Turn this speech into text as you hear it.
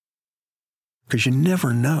because you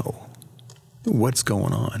never know what's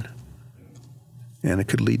going on. And it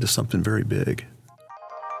could lead to something very big.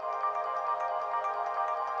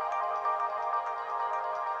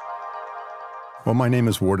 Well, my name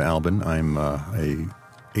is Ward Albin. I'm a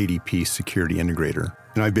ADP security integrator.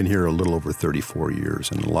 And I've been here a little over 34 years.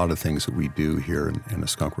 And a lot of things that we do here in the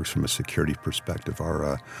Skunk Works from a security perspective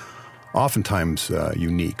are oftentimes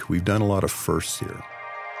unique. We've done a lot of firsts here.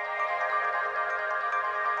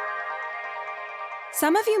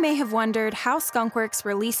 Some of you may have wondered how Skunk Works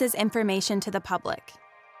releases information to the public.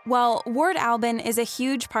 Well, Ward Albin is a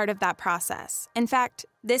huge part of that process. In fact,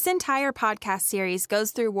 this entire podcast series goes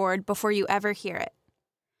through Ward before you ever hear it.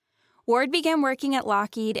 Ward began working at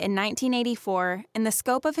Lockheed in 1984, and the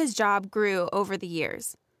scope of his job grew over the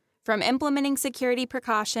years. From implementing security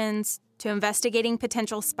precautions to investigating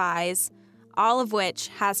potential spies, all of which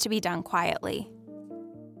has to be done quietly.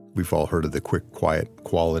 We've all heard of the quick, quiet,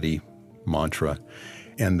 quality mantra,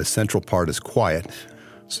 and the central part is quiet.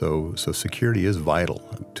 So security is vital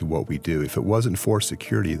to what we do. If it wasn't for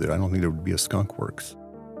security, I don't think there would be a Skunk Works.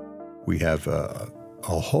 We have a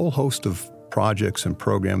whole host of projects and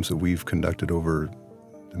programs that we've conducted over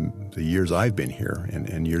the years I've been here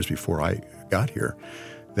and years before I got here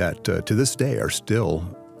that to this day are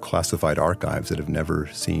still classified archives that have never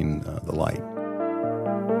seen the light.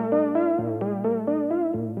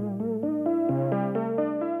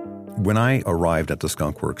 When I arrived at the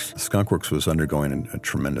Skunk Works was undergoing a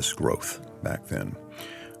tremendous growth back then.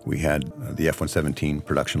 We had the F-117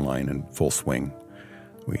 production line in full swing.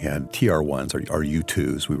 We had TR-1s, our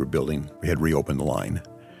U-2s we were building. We had reopened the line.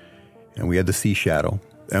 And we had the Sea Shadow.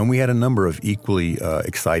 And we had a number of equally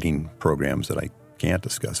exciting programs that I can't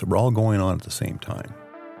discuss that were all going on at the same time.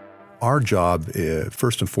 Our job,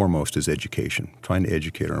 first and foremost, is education, trying to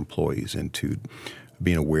educate our employees into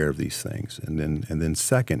being aware of these things. And then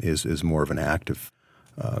second is more of an active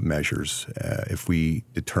measures. If we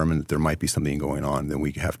determine that there might be something going on, then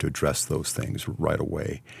we have to address those things right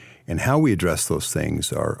away. And how we address those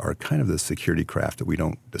things are kind of the security craft that we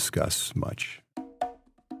don't discuss much.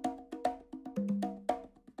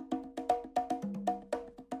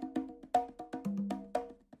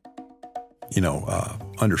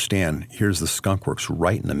 Understand, here's the Skunk Works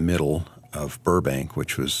right in the middle of Burbank,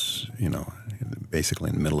 which was, basically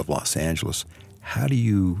in the middle of Los Angeles. How do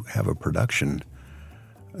you have a production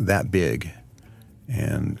that big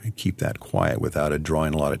and keep that quiet without it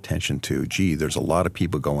drawing a lot of attention to, there's a lot of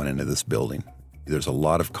people going into this building. There's a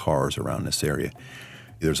lot of cars around this area.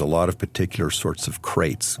 There's a lot of particular sorts of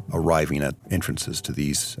crates arriving at entrances to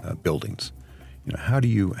these buildings. How do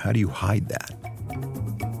you hide that?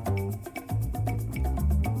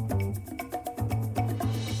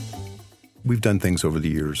 We've done things over the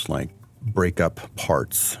years like break up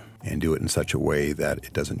parts and do it in such a way that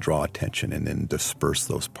it doesn't draw attention, and then disperse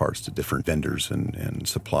those parts to different vendors and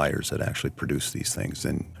suppliers that actually produce these things,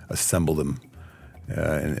 and assemble them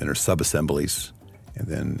in their sub-assemblies, and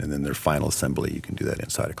then their final assembly. You can do that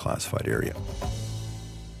inside a classified area.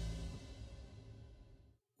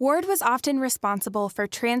 Ward was often responsible for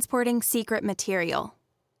transporting secret material.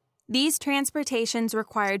 These transportations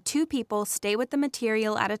required 2 people stay with the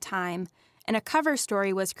material at a time, and a cover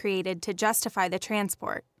story was created to justify the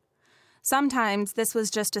transport. Sometimes this was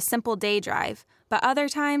just a simple day drive, but other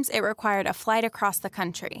times it required a flight across the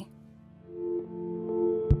country.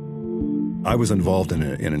 I was involved in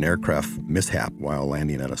an aircraft mishap while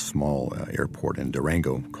landing at a small airport in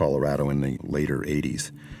Durango, Colorado in the later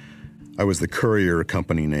 80s. I was the courier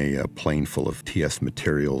accompanying a plane full of TS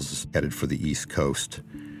materials headed for the East Coast.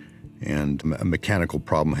 And a mechanical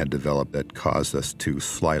problem had developed that caused us to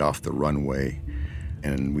slide off the runway,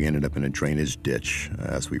 and we ended up in a drainage ditch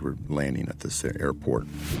as we were landing at this airport.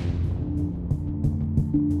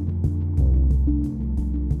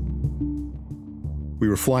 We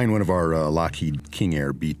were flying one of our Lockheed King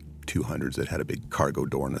Air B-200s that had a big cargo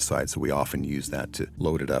door on the side, so we often used that to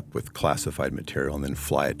load it up with classified material and then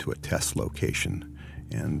fly it to a test location.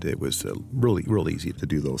 And it was real easy to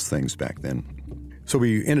do those things back then. So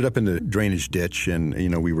we ended up in the drainage ditch, and,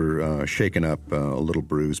 we were shaken up, a little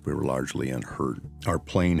bruised. We were largely unhurt. Our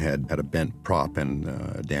plane had a bent prop and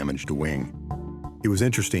a damaged wing. It was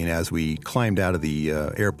interesting, as we climbed out of the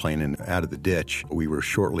airplane and out of the ditch, we were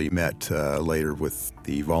shortly met later with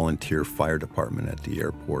the volunteer fire department at the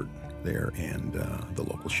airport there and the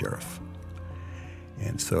local sheriff.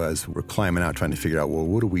 And so as we're climbing out trying to figure out, well,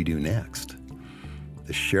 what do we do next?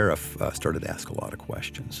 The sheriff started to ask a lot of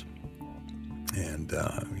questions. And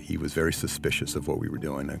he was very suspicious of what we were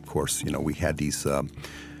doing. And of course, we had these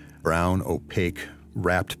brown, opaque,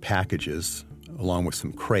 wrapped packages along with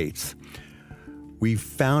some crates We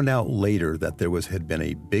found out later that there had been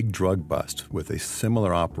a big drug bust with a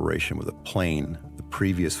similar operation with a plane the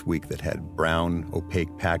previous week that had brown,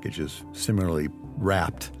 opaque packages similarly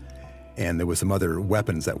wrapped. And there was some other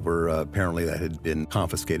weapons that were apparently that had been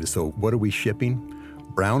confiscated. So what are we shipping?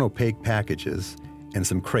 Brown, opaque packages and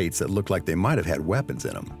some crates that looked like they might have had weapons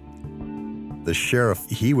in them. The sheriff,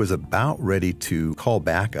 he was about ready to call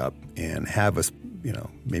backup and have us,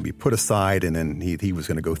 maybe put aside, and then he was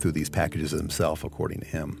going to go through these packages himself, according to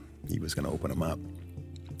him. He was going to open them up.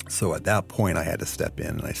 So at that point, I had to step in,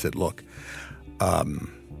 and I said, look,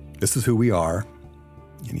 this is who we are.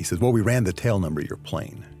 And he says, well, we ran the tail number of your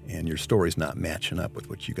plane, and your story's not matching up with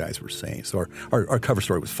what you guys were saying. So our cover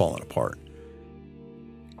story was falling apart.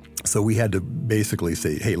 So we had to basically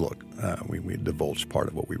say, hey, look, we divulged part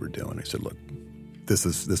of what we were doing. I said, look, this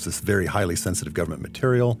is very highly sensitive government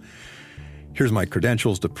material. Here's my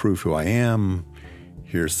credentials to prove who I am.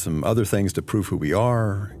 Here's some other things to prove who we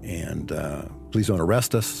are. And please don't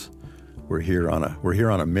arrest us. We're here on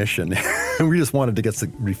a mission. We just wanted to get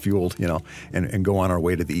refueled, and go on our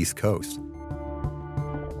way to the East Coast.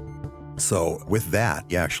 So with that,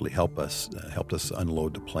 he actually helped us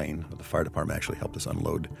unload the plane. The fire department actually helped us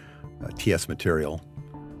unload TS material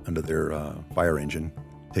under their fire engine,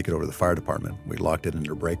 take it over to the fire department. We locked it in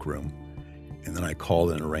their break room. And then I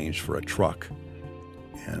called and arranged for a truck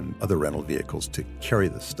and other rental vehicles to carry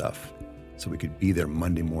this stuff so we could be there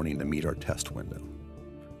Monday morning to meet our test window.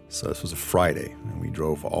 So this was a Friday, and we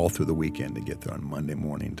drove all through the weekend to get there on Monday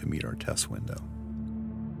morning to meet our test window.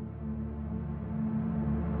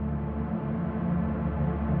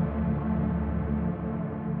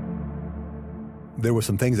 There were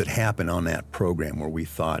some things that happened on that program where we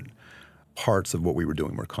thought parts of what we were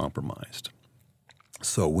doing were compromised.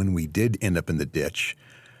 So when we did end up in the ditch,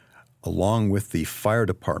 along with the fire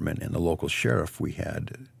department and the local sheriff, we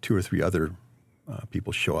had 2 or 3 other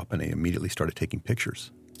people show up, and they immediately started taking pictures.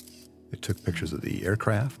 They took pictures of the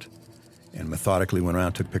aircraft and methodically went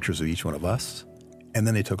around, took pictures of each one of us, and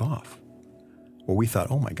then they took off. Well, we thought,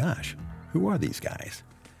 oh my gosh, who are these guys?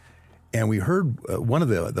 And we heard one of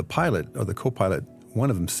the pilot or the co-pilot, one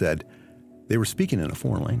of them said they were speaking in a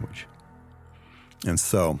foreign language. And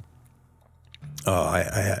so I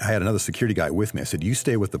had another security guy with me. I said, you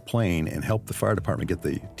stay with the plane and help the fire department get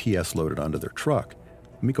the TS loaded onto their truck.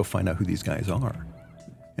 Let me go find out who these guys are.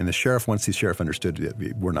 And once the sheriff understood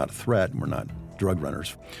that we're not a threat and we're not drug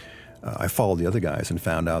runners, I followed the other guys and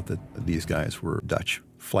found out that these guys were Dutch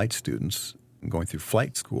flight students going through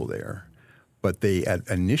flight school there. But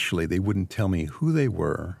initially they wouldn't tell me who they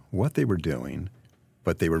were, what they were doing,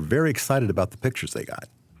 but they were very excited about the pictures they got.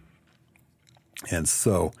 And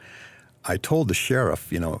so I told the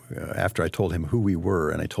sheriff, after I told him who we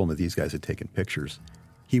were and I told him that these guys had taken pictures,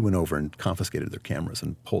 he went over and confiscated their cameras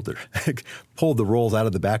and pulled the rolls out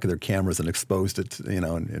of the back of their cameras and exposed it,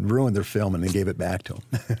 and ruined their film and then gave it back to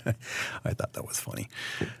them. I thought that was funny.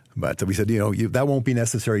 But we said, that won't be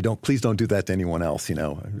necessary. Please don't do that to anyone else,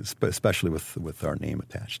 especially with our name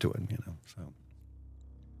attached to it, so.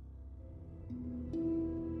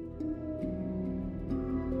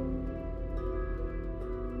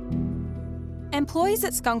 Employees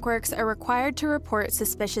at Skunkworks are required to report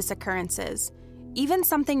suspicious occurrences, even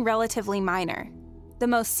something relatively minor. The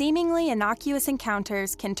most seemingly innocuous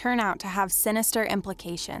encounters can turn out to have sinister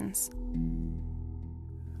implications.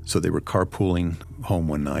 So they were carpooling home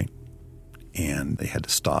one night, and they had to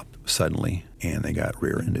stop suddenly, and they got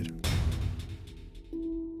rear-ended.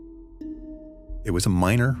 It was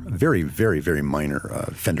a very, very, very minor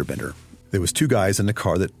fender bender. There was 2 guys in the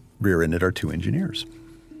car that rear-ended our 2 engineers.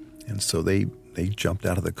 And so they jumped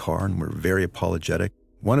out of the car and were very apologetic.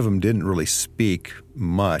 One of them didn't really speak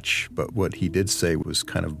much, but what he did say was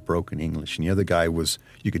kind of broken English. And the other guy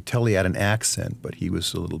you could tell he had an accent, but he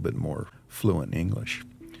was a little bit more fluent in English.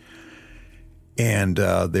 And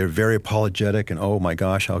they're very apologetic, and oh my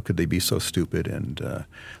gosh, how could they be so stupid? And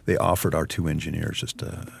they offered our 2 engineers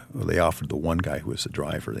they offered the one guy who was the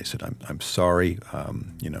driver. They said, "I'm sorry,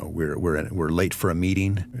 we're late for a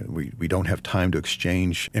meeting. We don't have time to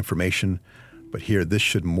exchange information, but here, this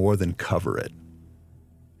should more than cover it."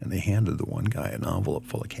 And they handed the one guy an envelope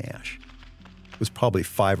full of cash. It was probably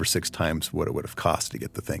 5 or 6 times what it would have cost to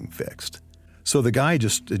get the thing fixed. So the guy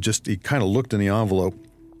he kind of looked in the envelope.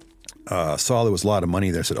 Saw there was a lot of money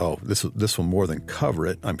there, said, oh, this will more than cover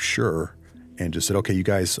it, I'm sure, and just said, okay, you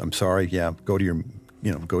guys, I'm sorry, yeah, go to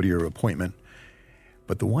your appointment.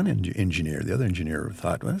 But the one engineer, the other engineer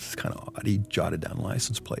thought, well, this is kind of odd. He jotted down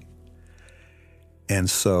license plate. And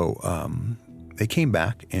so they came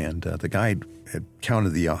back, and the guy had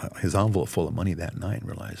counted his envelope full of money that night and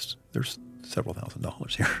realized there's several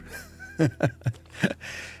 $1,000s here.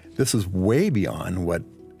 This is way beyond what,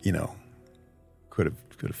 could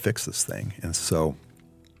have fixed this thing. And so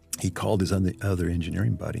he called his other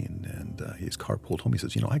engineering buddy, and his carpooled home. He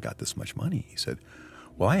says, I got this much money. He said,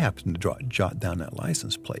 well, I happened to jot down that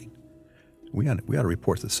license plate. We got to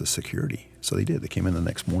report this to security. So they did. They came in the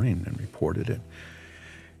next morning and reported it.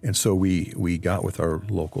 And so we got with our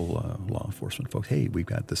local law enforcement folks. Hey, we've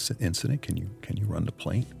got this incident. Can you run the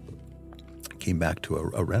plate? Came back to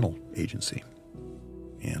a rental agency.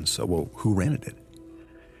 And so, well, who rented it?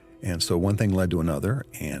 And so one thing led to another,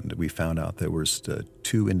 and we found out there was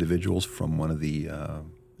two individuals from one of the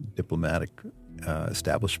diplomatic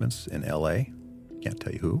establishments in L.A., can't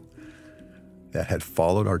tell you who, that had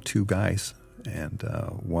followed our two guys. And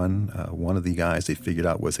one of the guys they figured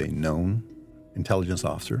out was a known intelligence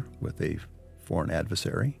officer with a foreign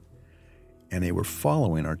adversary, and they were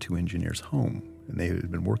following our two engineers home, and they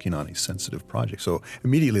had been working on a sensitive project. So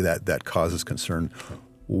immediately that causes concern.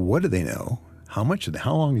 What do they know? How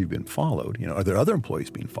long have you been followed? Are there other employees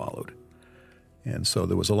being followed? And so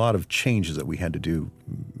there was a lot of changes that we had to do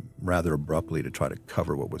rather abruptly to try to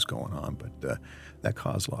cover what was going on. But that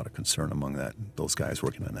caused a lot of concern among those guys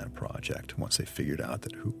working on that project once they figured out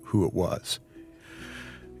that who it was.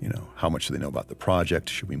 How much do they know about the project?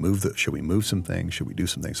 Should we move some things? Should we do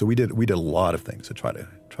some things? So we did a lot of things to try to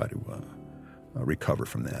recover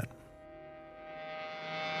from that.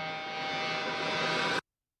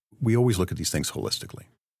 We always look at these things holistically.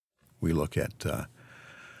 We look at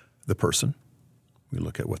the person. We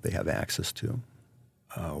look at what they have access to,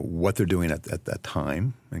 what they're doing at that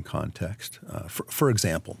time and context. For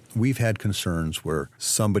example, we've had concerns where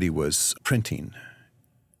somebody was printing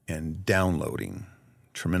and downloading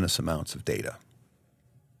tremendous amounts of data.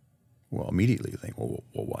 Well, immediately you think, well,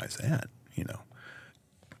 why is that?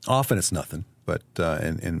 Often it's nothing, but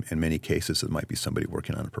in many cases it might be somebody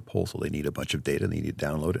working on a proposal. They need a bunch of data, they need to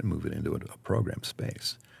download it and move it into a program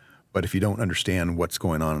space. But if you don't understand what's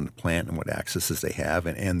going on in the plant and what accesses they have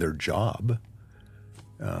and their job,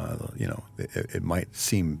 it might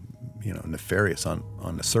seem nefarious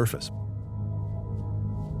on the surface.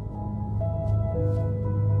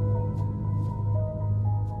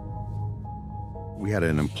 We had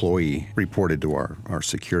an employee reported to our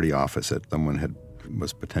security office that someone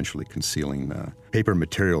was potentially concealing paper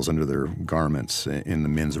materials under their garments in the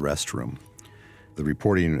men's restroom. The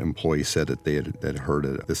reporting employee said that they had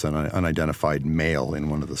heard this unidentified male in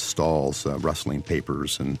one of the stalls rustling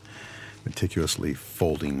papers and meticulously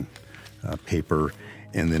folding paper.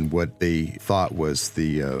 And then what they thought was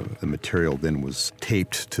the material then was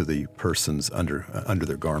taped to the person's under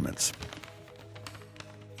their garments.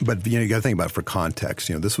 But you got to think about it for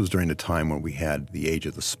context. This was during the time when we had the age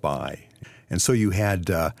of the spy, and so you had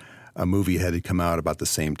a movie that had come out about the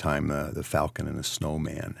same time, The Falcon and the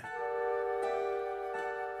Snowman.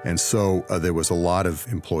 And so there was a lot of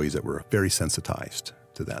employees that were very sensitized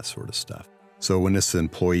to that sort of stuff. So when this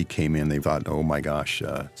employee came in, they thought, oh my gosh,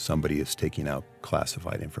 somebody is taking out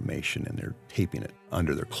classified information and they're taping it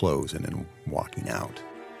under their clothes and then walking out.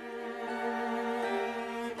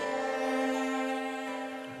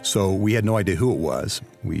 So we had no idea who it was.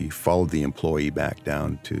 We followed the employee back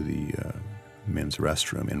down to the men's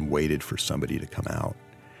restroom and waited for somebody to come out.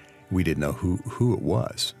 We didn't know who it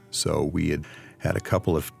was. So we had a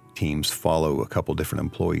couple of teams follow a couple different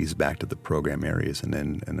employees back to the program areas, and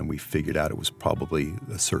then we figured out it was probably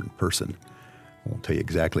a certain person. I won't tell you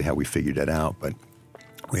exactly how we figured that out,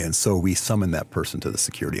 and so we summoned that person to the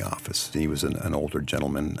security office. He was an older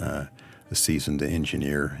gentleman, a seasoned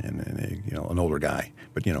engineer, and an older guy.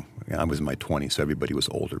 But I was in my 20s, so everybody was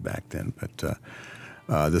older back then.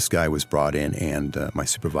 But this guy was brought in, and my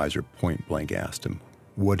supervisor point blank asked him,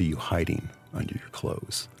 "What are you hiding under your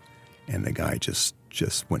clothes?" And the guy just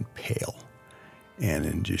went pale, and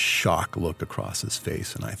then just shock looked across his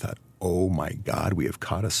face. And I thought, oh my God, we have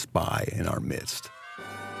caught a spy in our midst.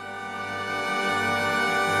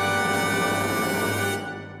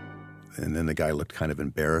 And then the guy looked kind of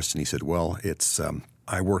embarrassed, and he said, well, it's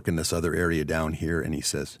I work in this other area down here. And he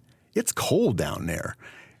says, it's cold down there.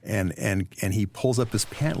 And he pulls up his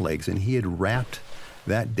pant legs, and he had wrapped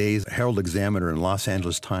that day's Herald Examiner and Los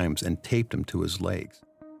Angeles Times and taped them to his legs.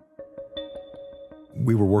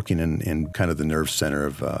 We were working in kind of the nerve center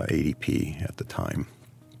of ADP at the time.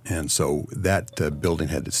 And so that building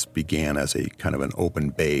began as a kind of an open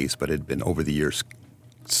base, but had been over the years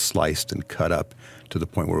sliced and cut up to the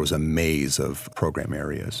point where it was a maze of program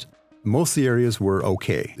areas. Most of the areas were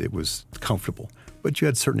okay. It was comfortable. But you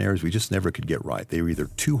had certain areas we just never could get right. They were either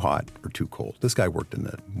too hot or too cold. This guy worked in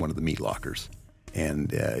one of the meat lockers.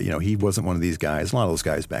 And, he wasn't one of these guys. A lot of those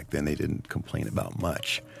guys back then, they didn't complain about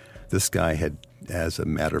much. This guy had, as a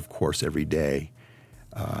matter of course, every day,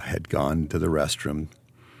 had gone to the restroom,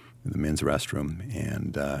 the men's restroom,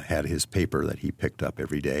 and had his paper that he picked up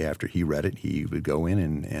every day. After he read it, he would go in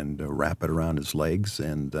and wrap it around his legs.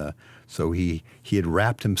 And so he had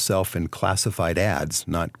wrapped himself in classified ads,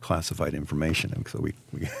 not classified information. And so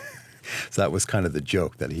so that was kind of the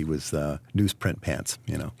joke, that he was newsprint pants,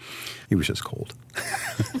 He was just cold.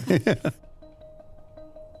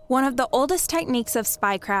 One of the oldest techniques of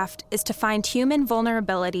spycraft is to find human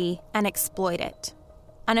vulnerability and exploit it.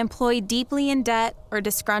 An employee deeply in debt or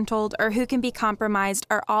disgruntled or who can be compromised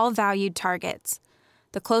are all valued targets.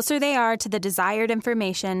 The closer they are to the desired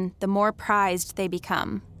information, the more prized they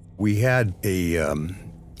become. We had a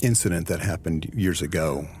incident that happened years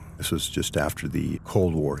ago. This was just after the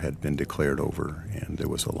Cold War had been declared over, and there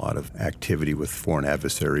was a lot of activity with foreign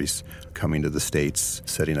adversaries coming to the States,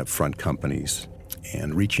 setting up front companies,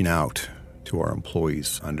 and reaching out to our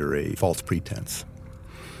employees under a false pretense.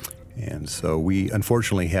 And so we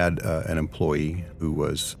unfortunately had an employee who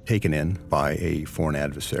was taken in by a foreign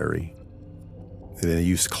adversary. They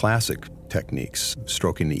used classic techniques,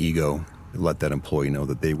 stroking the ego, let that employee know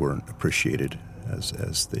that they weren't appreciated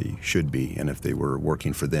as they should be, and if they were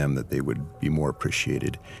working for them, that they would be more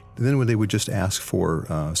appreciated. And then when they would just ask for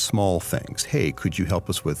small things, hey, could you help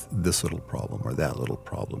us with this little problem or that little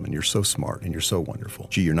problem? And you're so smart and you're so wonderful.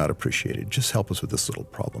 Gee, you're not appreciated. Just help us with this little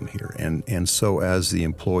problem here. And so as the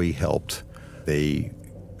employee helped, they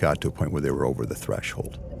got to a point where they were over the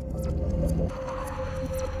threshold.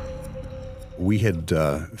 We had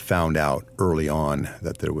found out early on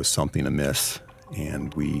that there was something amiss,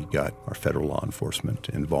 and we got our federal law enforcement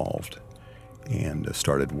involved and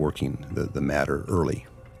started working the matter early.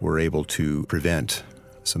 We're able to prevent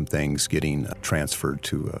some things getting transferred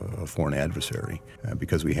to a foreign adversary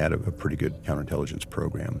because we had a pretty good counterintelligence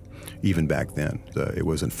program even back then. It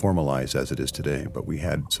wasn't formalized as it is today, but we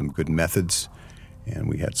had some good methods and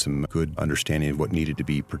we had some good understanding of what needed to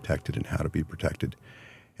be protected and how to be protected.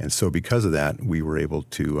 And so because of that, we were able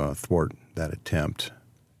to thwart that attempt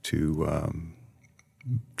to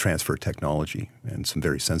transfer technology and some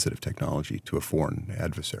very sensitive technology to a foreign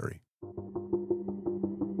adversary.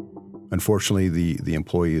 Unfortunately, the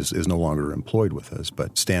employee is no longer employed with us,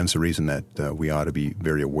 but stands to reason that we ought to be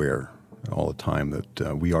very aware all the time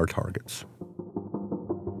that we are targets.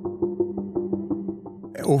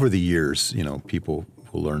 Over the years, people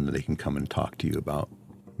will learn that they can come and talk to you about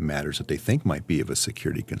matters that they think might be of a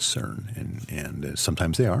security concern, and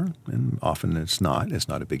sometimes they are, and often it's not. It's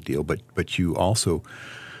not a big deal, but you also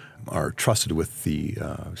are trusted with the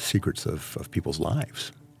secrets of people's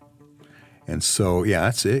lives. And so,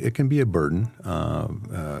 yeah, it can be a burden.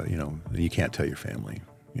 You can't tell your family,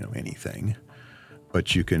 anything,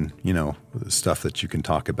 but you can, the stuff that you can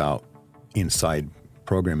talk about inside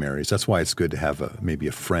program areas. That's why it's good to have maybe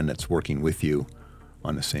a friend that's working with you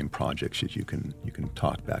on the same projects that you can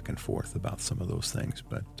talk back and forth about some of those things.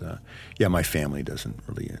 But my family doesn't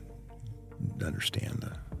really understand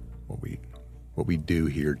what we do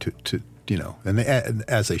here to and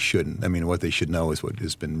as they shouldn't. I mean, what they should know is what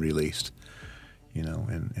has been released,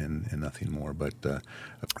 and nothing more. But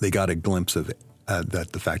they got a glimpse of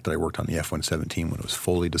that the fact that I worked on the F-117 when it was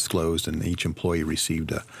fully disclosed, and each employee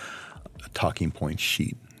received a talking point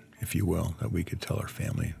sheet, if you will, that we could tell our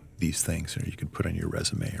family these things, or you could put on your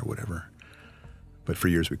resume or whatever. But for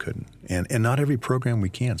years we couldn't. And not every program we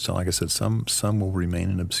can. So like I said, some will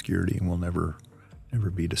remain in obscurity and will never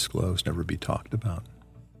be disclosed, never be talked about.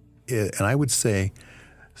 And I would say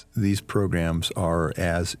these programs are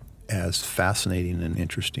as fascinating and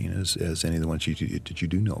interesting as any of the ones that you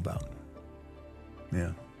do know about.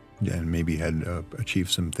 Yeah. And maybe had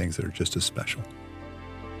achieved some things that are just as special.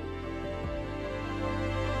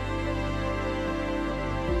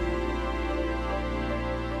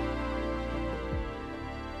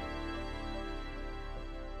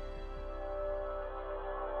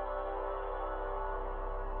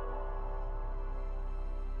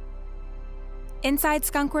 Inside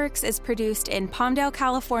Skunkworks is produced in Palmdale,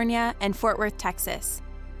 California, and Fort Worth, Texas.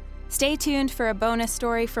 Stay tuned for a bonus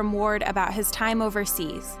story from Ward about his time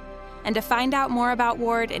overseas. And to find out more about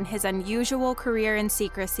Ward and his unusual career in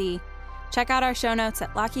secrecy, check out our show notes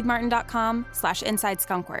at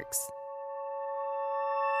lockheedmartin.com/InsideSkunkWorks.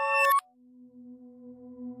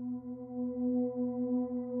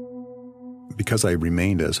 Because I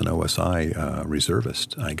remained as an OSI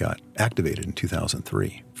reservist, I got activated in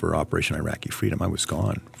 2003 for Operation Iraqi Freedom. I was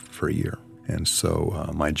gone for a year. And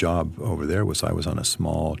so my job over there was I was on a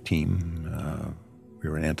small team. We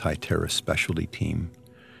were an anti-terrorist specialty team.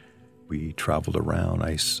 We traveled around.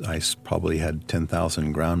 I probably had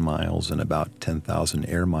 10,000 ground miles and about 10,000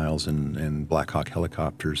 air miles in Black Hawk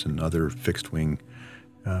helicopters and other fixed-wing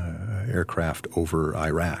aircraft over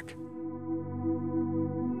Iraq.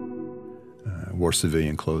 Wore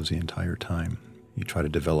civilian clothes the entire time. You try to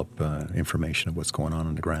develop information of what's going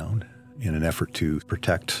on the ground in an effort to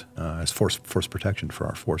protect, as force protection for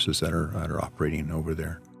our forces that are operating over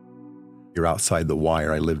there. You're outside the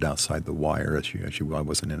wire. I lived outside the wire. As you I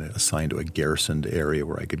wasn't assigned to a garrisoned area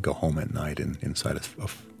where I could go home at night and inside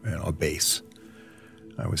a base.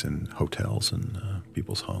 I was in hotels and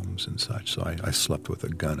people's homes and such, so I slept with a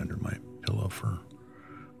gun under my pillow for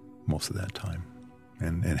most of that time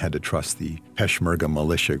and had to trust the Peshmerga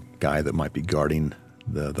militia guy that might be guarding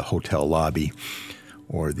the hotel lobby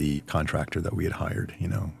or the contractor that we had hired,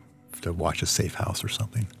 to watch a safe house or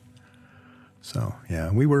something. So,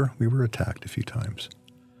 yeah, we were attacked a few times.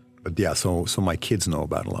 But, yeah, so my kids know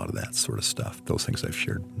about a lot of that sort of stuff. Those things I've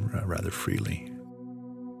shared rather freely.